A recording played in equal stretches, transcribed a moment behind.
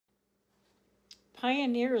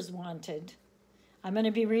Pioneers Wanted. I'm going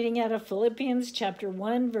to be reading out of Philippians chapter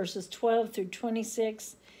 1, verses 12 through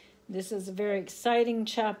 26. This is a very exciting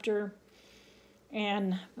chapter,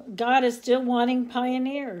 and God is still wanting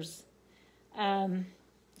pioneers. So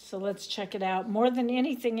let's check it out. More than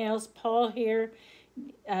anything else, Paul's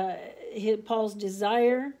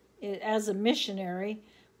desire as a missionary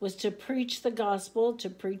was to preach the gospel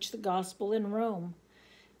in Rome,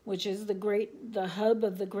 which is the hub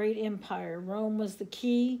of the great empire. Rome was the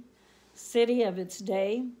key city of its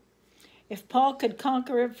day. If Paul could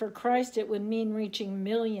conquer it for Christ, it would mean reaching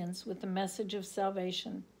millions with the message of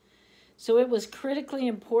salvation. So it was critically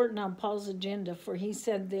important on Paul's agenda, for he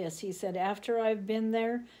said this. He said, after I've been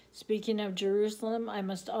there, speaking of Jerusalem, I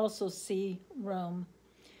must also see Rome.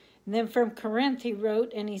 And then from Corinth he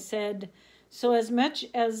wrote, and he said, so as much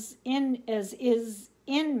as is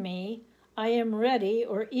in me, I am ready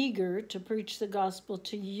or eager to preach the gospel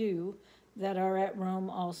to you that are at Rome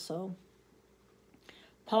also.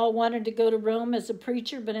 Paul wanted to go to Rome as a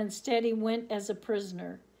preacher, but instead he went as a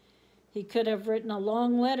prisoner. He could have written a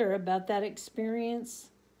long letter about that experience,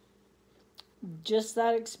 just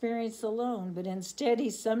that experience alone, but instead he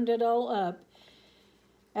summed it all up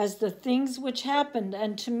as the things which happened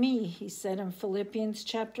unto me, he said in Philippians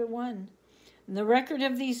chapter 1. And the record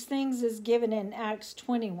of these things is given in Acts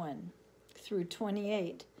 21 through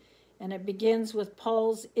 28, and it begins with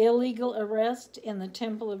Paul's illegal arrest in the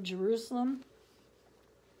Temple of Jerusalem.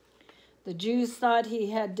 The Jews thought he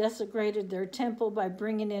had desecrated their temple by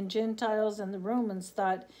bringing in Gentiles, and the Romans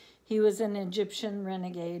thought he was an Egyptian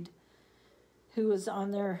renegade who was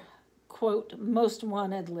on their, quote, most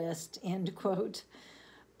wanted list, end quote.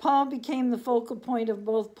 Paul became the focal point of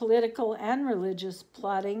both political and religious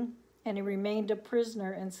plotting, and he remained a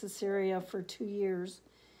prisoner in Caesarea for 2 years.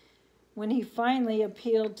 When he finally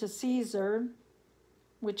appealed to Caesar,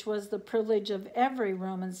 which was the privilege of every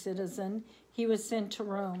Roman citizen, he was sent to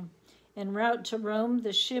Rome. En route to Rome,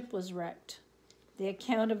 the ship was wrecked. The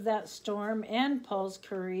account of that storm and Paul's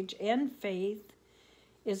courage and faith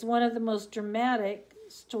is one of the most dramatic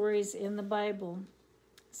stories in the Bible.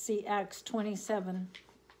 See Acts 27.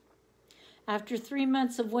 After 3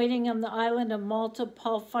 months of waiting on the island of Malta,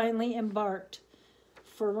 Paul finally embarked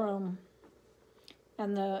for Rome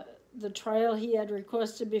and the trial he had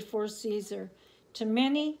requested before Caesar. To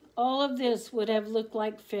many, all of this would have looked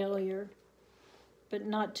like failure, but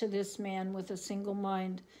not to this man with a single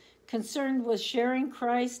mind, concerned with sharing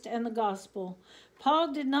Christ and the gospel.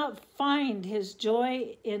 Paul did not find his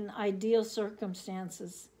joy in ideal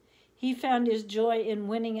circumstances. He found his joy in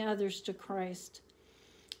winning others to Christ.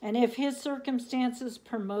 And if his circumstances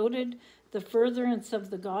promoted the furtherance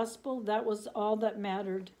of the gospel, that was all that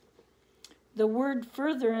mattered. The word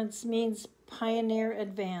furtherance means pioneer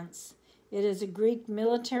advance. It is a Greek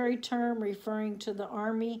military term referring to the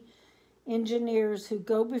army engineers who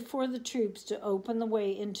go before the troops to open the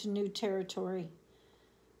way into new territory.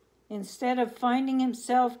 Instead of finding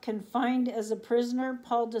himself confined as a prisoner,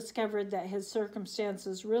 Paul discovered that his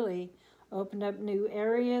circumstances really opened up new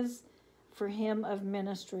areas for him of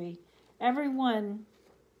ministry. Everyone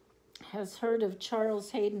has heard of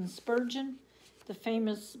Charles Haddon Spurgeon, the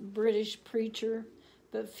famous British preacher,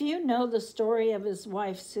 but few know the story of his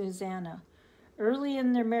wife, Susanna. Early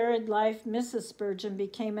in their married life, Mrs. Spurgeon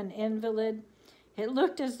became an invalid. It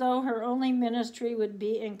looked as though her only ministry would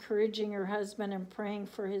be encouraging her husband and praying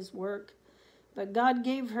for his work. But God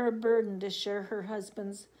gave her a burden to share her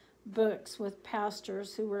husband's books with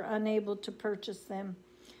pastors who were unable to purchase them.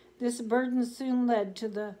 This burden soon led to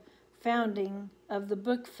the founding of the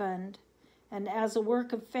Book Fund, and as a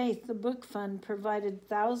work of faith, the Book Fund provided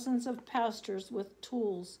thousands of pastors with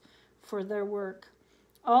tools for their work.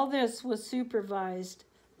 All this was supervised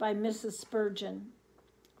by Mrs. Spurgeon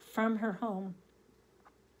from her home.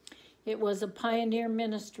 It was a pioneer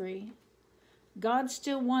ministry. God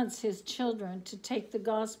still wants his children to take the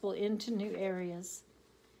gospel into new areas.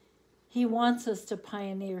 He wants us to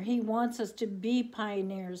pioneer. He wants us to be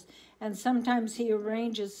pioneers. And sometimes he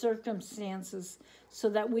arranges circumstances so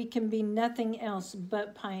that we can be nothing else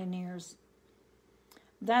but pioneers.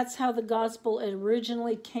 That's how the gospel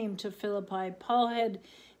originally came to Philippi. Paul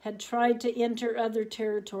had tried to enter other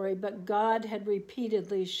territory, but God had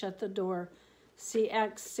repeatedly shut the door. See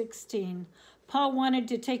Acts 16. Paul wanted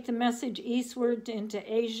to take the message eastward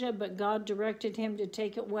into Asia, but God directed him to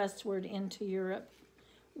take it westward into Europe.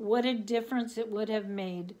 What a difference it would have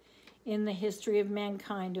made in the history of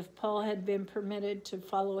mankind if Paul had been permitted to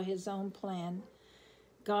follow his own plan.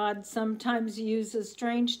 God sometimes uses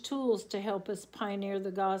strange tools to help us pioneer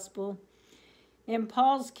the gospel. In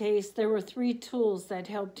Paul's case, there were 3 tools that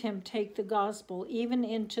helped him take the gospel even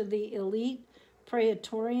into the elite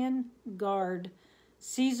Praetorian Guard,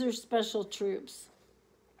 Caesar's special troops,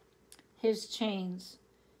 his chains,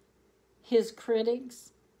 his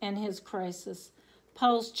critics, and his crisis.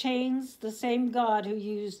 Paul's chains, the same God who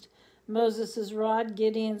used Moses' rod,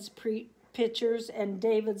 Gideon's pitchers, and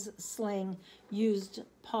David's sling, used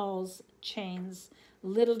Paul's chains.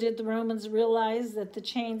 Little did the Romans realize that the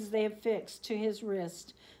chains they had fixed to his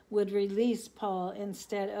wrist would release Paul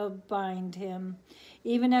instead of bind him.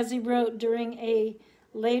 Even as he wrote during a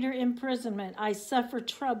later imprisonment, I suffer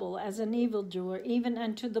trouble as an evildoer, even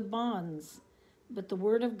unto the bonds. But the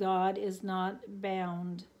word of God is not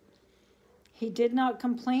bound. He did not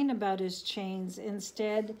complain about his chains.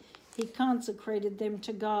 Instead, he consecrated them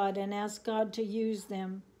to God and asked God to use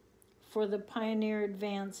them for the pioneer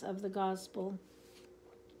advance of the gospel.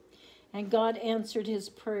 And God answered his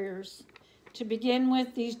prayers. To begin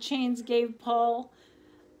with, these chains gave Paul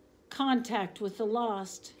contact with the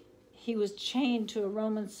lost. He was chained to a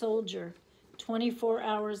Roman soldier 24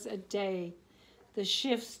 hours a day. The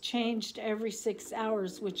shifts changed every 6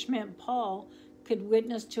 hours, which meant Paul could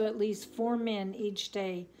witness to at least 4 men each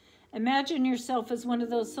day. Imagine yourself as one of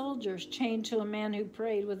those soldiers chained to a man who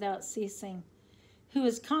prayed without ceasing, who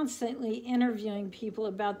is constantly interviewing people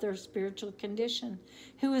about their spiritual condition,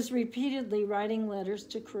 who is repeatedly writing letters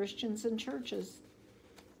to Christians and churches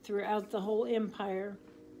throughout the whole empire.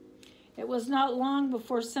 It was not long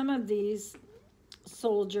before some of these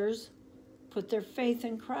soldiers put their faith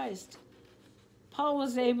in Christ. Paul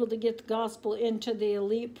was able to get the gospel into the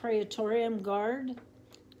elite Praetorian Guard,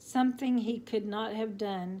 something he could not have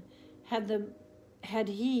done had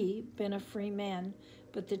he been a free man.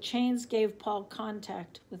 But the chains gave Paul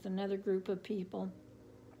contact with another group of people.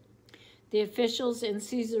 The officials in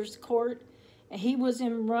Caesar's court, he was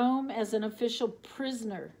in Rome as an official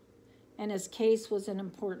prisoner, and his case was an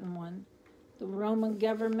important one. The Roman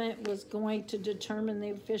government was going to determine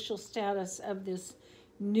the official status of this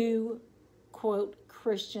new, quote,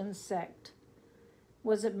 Christian sect.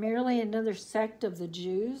 Was it merely another sect of the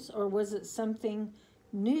Jews, or was it something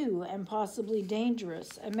new and possibly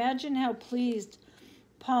dangerous? Imagine how pleased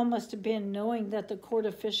Paul must have been knowing that the court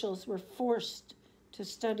officials were forced to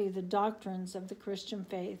study the doctrines of the Christian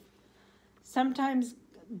faith. Sometimes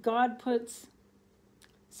God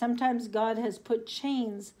has put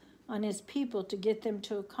chains on his people to get them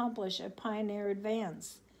to accomplish a pioneer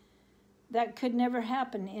advance. That could never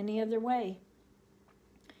happen any other way.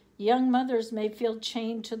 Young mothers may feel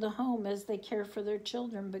chained to the home as they care for their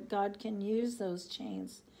children, but God can use those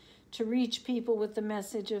chains to reach people with the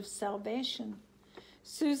message of salvation.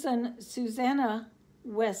 Susanna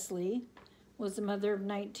Wesley was the mother of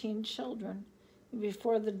 19 children.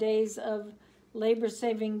 Before the days of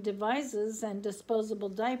labor-saving devices and disposable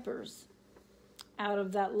diapers, out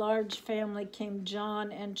of that large family came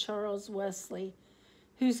John and Charles Wesley,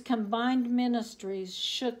 whose combined ministries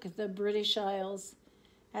shook the British Isles.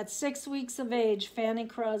 At 6 weeks of age, Fanny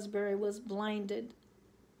Crosby was blinded.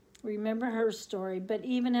 Remember her story, but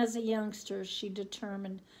even as a youngster, she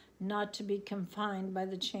determined not to be confined by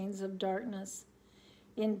the chains of darkness.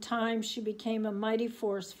 In time, she became a mighty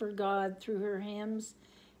force for God through her hymns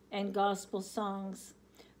and gospel songs.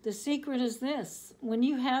 The secret is this: when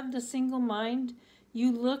you have the single mind,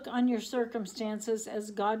 you look on your circumstances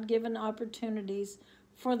as God-given opportunities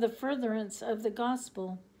for the furtherance of the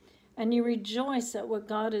gospel, and you rejoice at what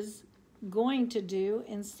God is going to do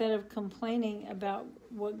instead of complaining about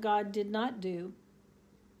what God did not do.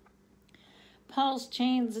 Paul's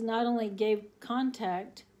chains not only gave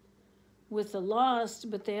contact with the lost,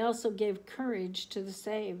 but they also gave courage to the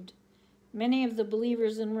saved. Many of the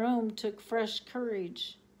believers in Rome took fresh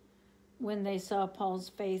courage when they saw Paul's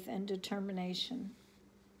faith and determination.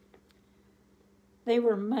 They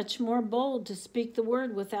were much more bold to speak the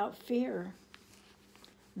word without fear.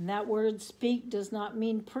 And that word speak does not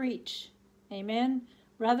mean preach. Amen?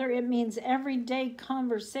 Rather, it means everyday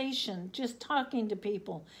conversation, just talking to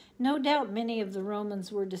people. No doubt many of the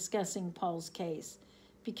Romans were discussing Paul's case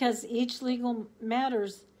because each legal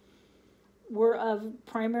matters were of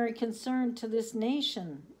primary concern to this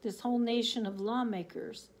nation, this whole nation of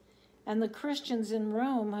lawmakers. And the Christians in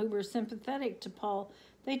Rome who were sympathetic to Paul,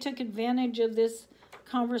 they took advantage of this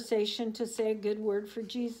conversation to say a good word for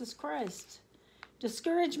Jesus Christ.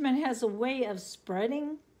 Discouragement has a way of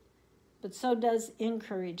spreading, but so does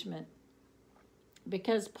encouragement.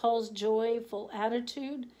 Because Paul's joyful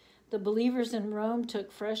attitude, the believers in Rome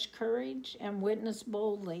took fresh courage and witnessed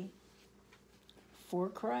boldly for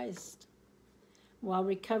Christ. While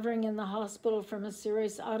recovering in the hospital from a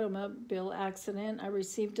serious automobile accident, I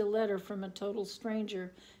received a letter from a total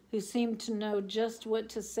stranger who seemed to know just what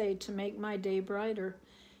to say to make my day brighter.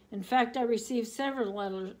 In fact, I received several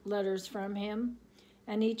letters from him,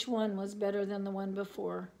 and each one was better than the one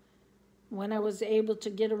before. When I was able to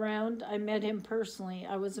get around, I met him personally.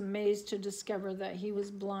 I was amazed to discover that he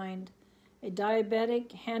was blind, a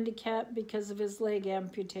diabetic, handicapped because of his leg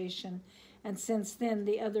amputation, and since then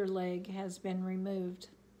the other leg has been removed.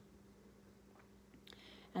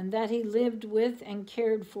 And that he lived with and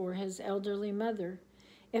cared for his elderly mother.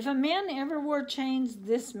 If a man ever wore chains,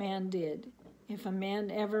 this man did. If a man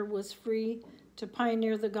ever was free to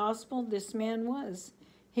pioneer the gospel, this man was.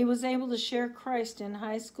 He was able to share Christ in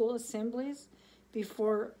high school assemblies,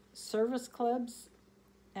 before service clubs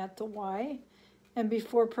at the Y, and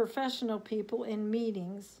before professional people in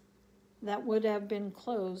meetings that would have been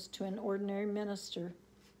closed to an ordinary minister.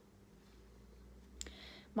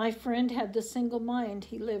 My friend had the single mind.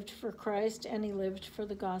 He lived for Christ and he lived for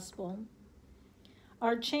the gospel.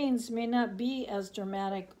 Our chains may not be as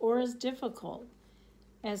dramatic or as difficult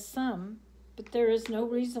as some, but there is no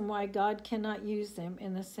reason why God cannot use them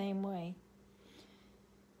in the same way.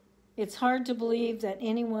 It's hard to believe that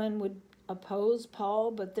anyone would oppose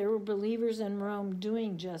Paul, but there were believers in Rome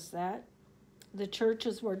doing just that. The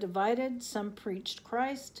churches were divided. Some preached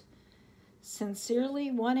Christ sincerely,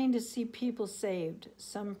 wanting to see people saved.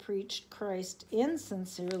 Some preached Christ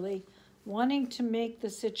insincerely, wanting to make the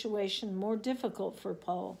situation more difficult for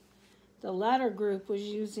Paul. The latter group was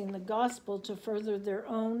using the gospel to further their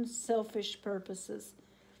own selfish purposes.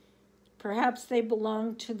 Perhaps they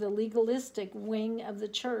belonged to the legalistic wing of the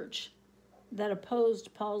church that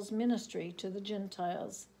opposed Paul's ministry to the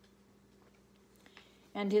Gentiles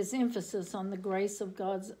and his emphasis on the grace of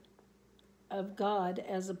God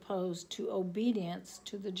as opposed to obedience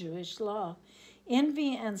to the Jewish law.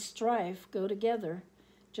 Envy and strife go together,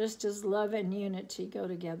 just as love and unity go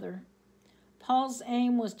together. Paul's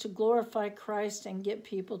aim was to glorify Christ and get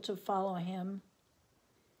people to follow him.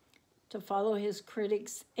 To follow his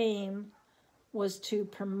critics' aim was to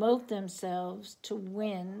promote themselves to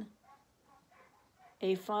win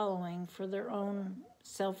a following for their own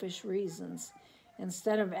selfish reasons.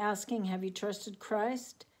 Instead of asking, "Have you trusted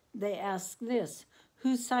Christ?" they ask this: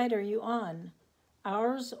 "Whose side are you on?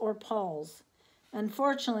 Ours or Paul's?"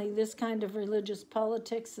 Unfortunately, this kind of religious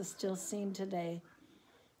politics is still seen today,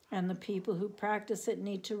 and the people who practice it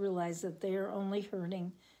need to realize that they are only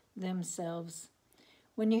hurting themselves.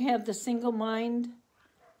 When you have the single mind,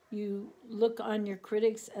 you look on your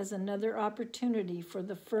critics as another opportunity for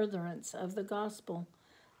the furtherance of the gospel.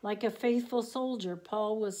 Like a faithful soldier,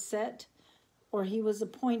 Paul was set, or he was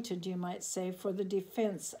appointed, you might say, for the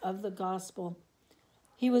defense of the gospel.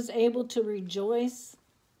 He was able to rejoice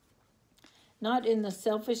not in the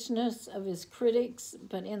selfishness of his critics,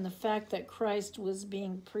 but in the fact that Christ was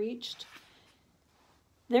being preached.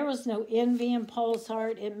 There was no envy in Paul's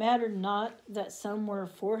heart. It mattered not that some were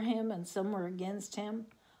for him and some were against him.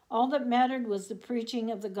 All that mattered was the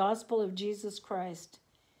preaching of the gospel of Jesus Christ.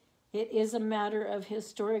 It is a matter of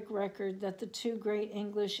historic record that the two great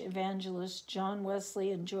English evangelists, John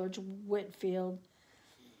Wesley and George Whitefield,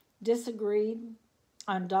 disagreed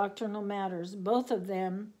on doctrinal matters. Both of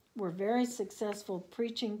them were very successful,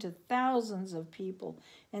 preaching to thousands of people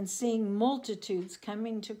and seeing multitudes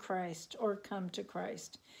coming to Christ or come to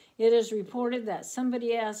Christ. It is reported that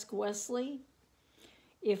somebody asked Wesley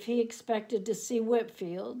if he expected to see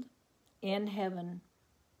Whitefield in heaven.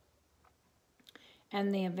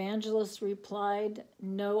 And the evangelist replied,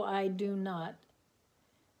 "No, I do not."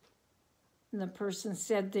 And the person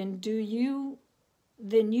said, Then you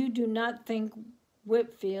do not think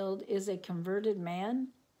Whitefield is a converted man?"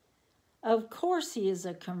 "Of course he is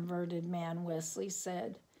a converted man," Wesley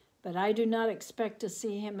said, "but I do not expect to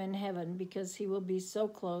see him in heaven because he will be so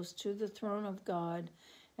close to the throne of God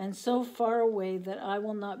and so far away that I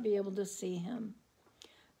will not be able to see him."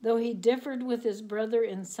 Though he differed with his brother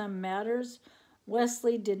in some matters,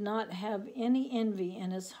 Wesley did not have any envy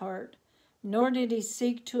in his heart, nor did he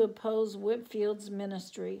seek to oppose Whitefield's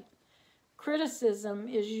ministry. Criticism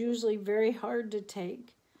is usually very hard to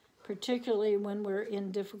take, particularly when we're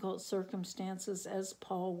in difficult circumstances, as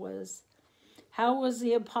Paul was. How was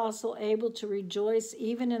the apostle able to rejoice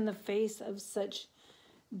even in the face of such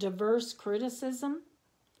diverse criticism?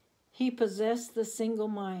 He possessed the single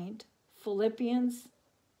mind. Philippians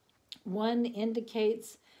 1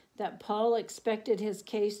 indicates that Paul expected his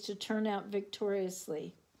case to turn out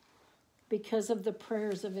victoriously because of the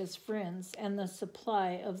prayers of his friends and the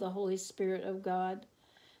supply of the Holy Spirit of God.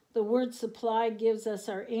 The word supply gives us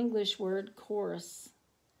our English word chorus.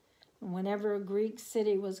 And whenever a Greek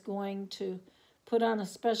city was going to put on a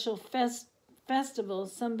special festival,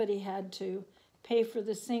 somebody had to pay for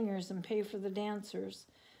the singers and pay for the dancers.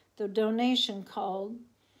 The donation called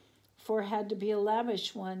therefore had to be a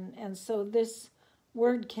lavish one, and so this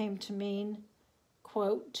word came to mean,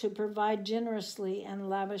 quote, to provide generously and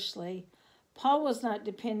lavishly. Paul was not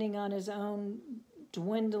depending on his own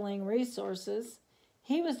dwindling resources.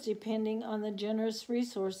 He was depending on the generous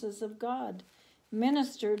resources of God,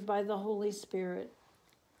 ministered by the Holy Spirit.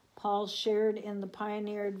 Paul shared in the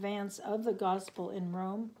pioneer advance of the gospel in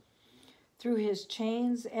Rome through his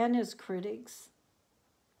chains and his critics.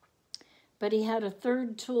 But he had a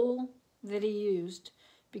third tool that he used.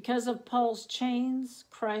 Because of Paul's chains,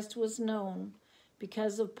 Christ was known.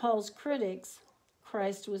 Because of Paul's critics,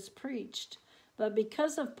 Christ was preached. But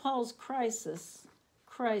because of Paul's crisis,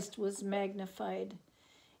 Christ was magnified.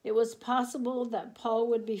 It was possible that Paul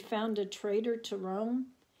would be found a traitor to Rome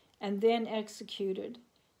and then executed.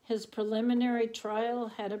 His preliminary trial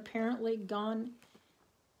had apparently gone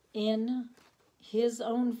in his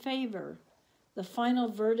own favor. The final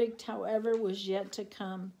verdict, however, was yet to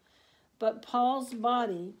come. But Paul's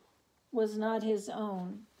body was not his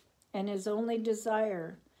own, and his only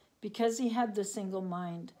desire, because he had the single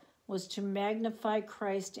mind, was to magnify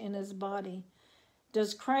Christ in his body.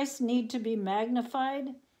 Does Christ need to be magnified?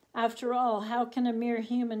 After all, how can a mere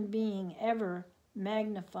human being ever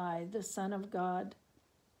magnify the Son of God?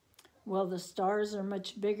 Well, the stars are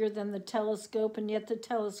much bigger than the telescope, and yet the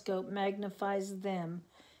telescope magnifies them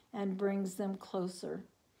and brings them closer.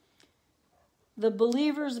 The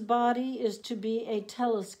believer's body is to be a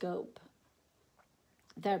telescope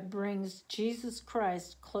that brings Jesus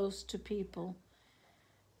Christ close to people.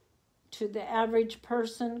 To the average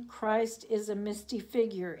person, Christ is a misty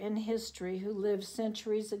figure in history who lived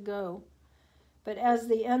centuries ago. But as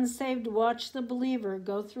the unsaved watch the believer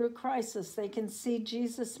go through a crisis, they can see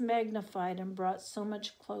Jesus magnified and brought so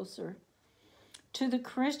much closer. To the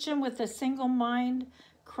Christian with a single mind,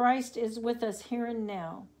 Christ is with us here and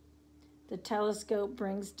now. The telescope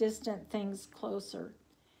brings distant things closer,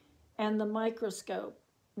 and the microscope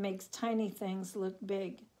makes tiny things look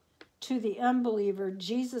big. To the unbeliever,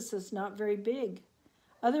 Jesus is not very big.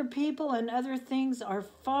 Other people and other things are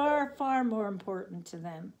far, far more important to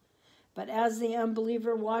them. But as the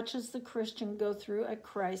unbeliever watches the Christian go through a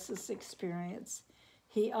crisis experience,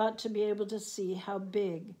 he ought to be able to see how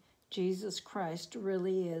big Jesus Christ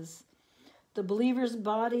really is. The believer's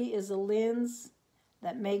body is a lens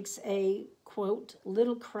that makes a, quote,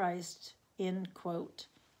 little Christ, end quote,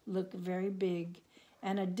 look very big,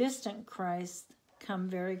 and a distant Christ come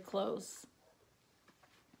very close.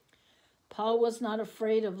 Paul was not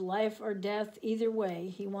afraid of life or death either way.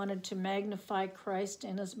 He wanted to magnify Christ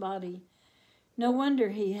in his body. No wonder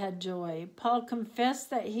he had joy. Paul confessed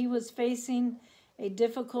that he was facing a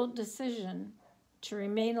difficult decision. To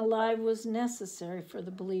remain alive was necessary for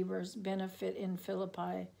the believer's benefit in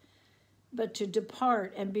Philippi, but to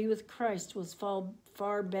depart and be with Christ was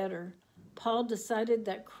far better. Paul decided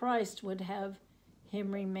that Christ would have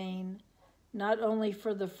him remain, not only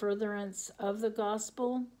for the furtherance of the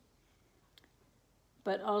gospel,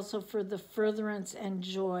 but also for the furtherance and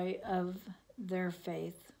joy of their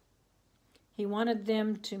faith. He wanted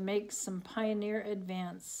them to make some pioneer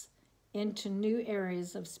advance into new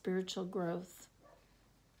areas of spiritual growth.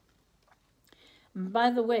 And by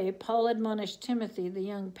the way, Paul admonished Timothy, the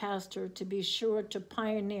young pastor, to be sure to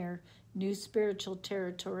pioneer new spiritual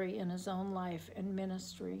territory in his own life and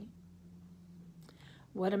ministry.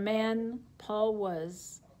 What a man Paul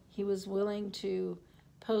was. He was willing to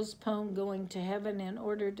postpone going to heaven in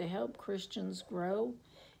order to help Christians grow,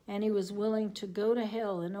 and he was willing to go to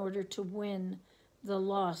hell in order to win the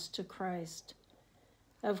lost to Christ.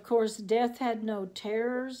 Of course, death had no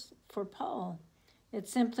terrors for Paul. It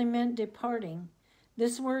simply meant departing.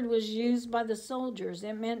 This word was used by the soldiers.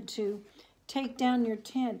 It meant to take down your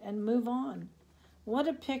tent and move on. What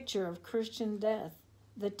a picture of Christian death.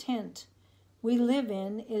 The tent we live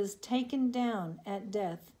in is taken down at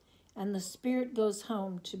death, and the spirit goes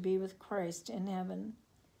home to be with Christ in heaven.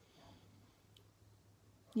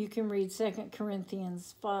 You can read 2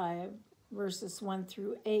 Corinthians 5, verses 1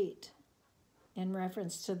 through 8 in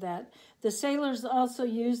reference to that. The sailors also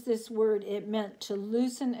used this word. It meant to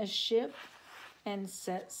loosen a ship and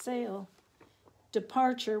set sail.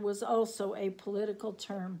 Departure was also a political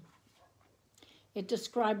term. It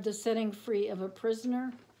described the setting free of a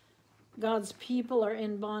prisoner. God's people are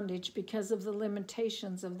in bondage because of the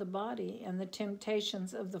limitations of the body and the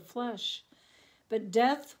temptations of the flesh. But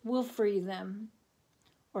death will free them,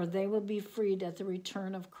 or they will be freed at the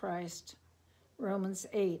return of Christ. Romans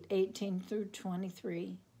 8:18 through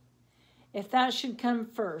 23. If that should come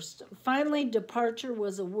first. Finally, departure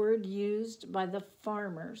was a word used by the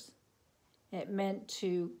farmers. It meant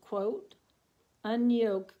to, quote,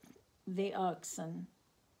 unyoke the oxen,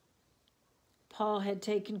 Paul had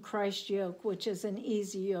taken Christ's yoke, which is an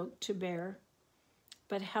easy yoke to bear.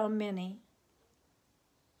 But how many?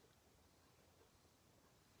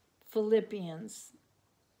 Philippians.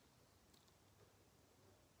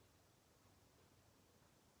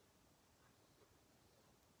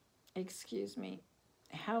 Excuse me.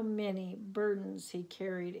 How many burdens he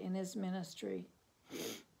carried in his ministry.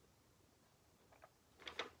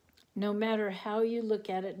 No matter how you look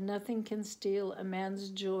at it, nothing can steal a man's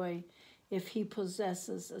joy if he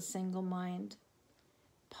possesses a single mind.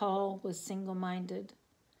 Paul was single-minded.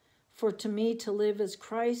 For to me to live is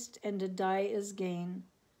Christ and to die is gain.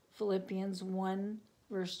 Philippians 1,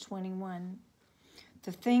 verse 21.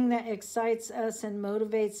 The thing that excites us and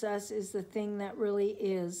motivates us is the thing that really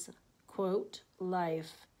is, quote,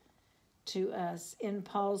 life to us. In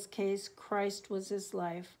Paul's case, Christ was his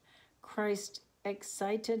life. Christ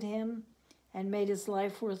excited him and made his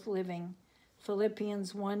life worth living.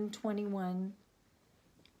 Philippians 1:21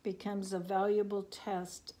 becomes a valuable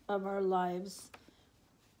test of our lives.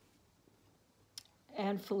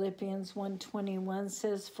 And Philippians 1:21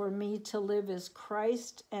 says, for me to live is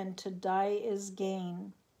Christ and to die is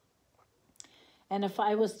gain. And if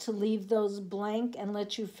I was to leave those blank and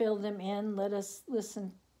let you fill them in, let us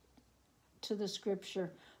listen to the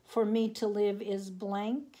scripture. For me to live is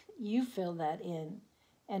blank, you fill that in.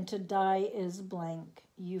 And to die is blank,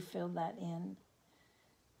 you fill that in.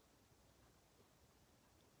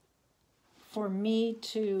 For me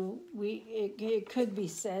to, it could be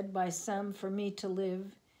said by some, for me to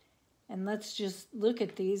live, and let's just look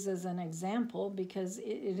at these as an example because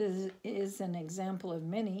it is an example of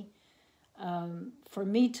many. For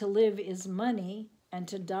me to live is money, and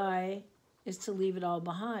to die is to leave it all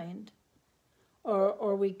behind.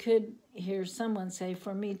 Or we could hear someone say,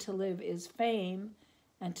 for me to live is fame,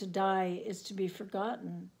 and to die is to be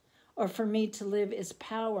forgotten. Or for me to live is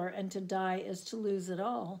power, and to die is to lose it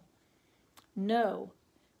all. No,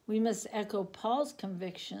 we must echo Paul's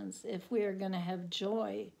convictions if we are going to have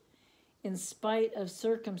joy in spite of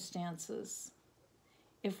circumstances.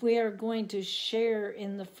 If we are going to share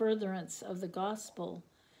in the furtherance of the gospel,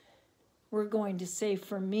 we're going to say,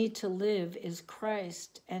 for me to live is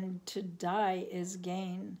Christ and to die is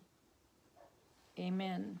gain.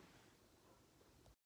 Amen.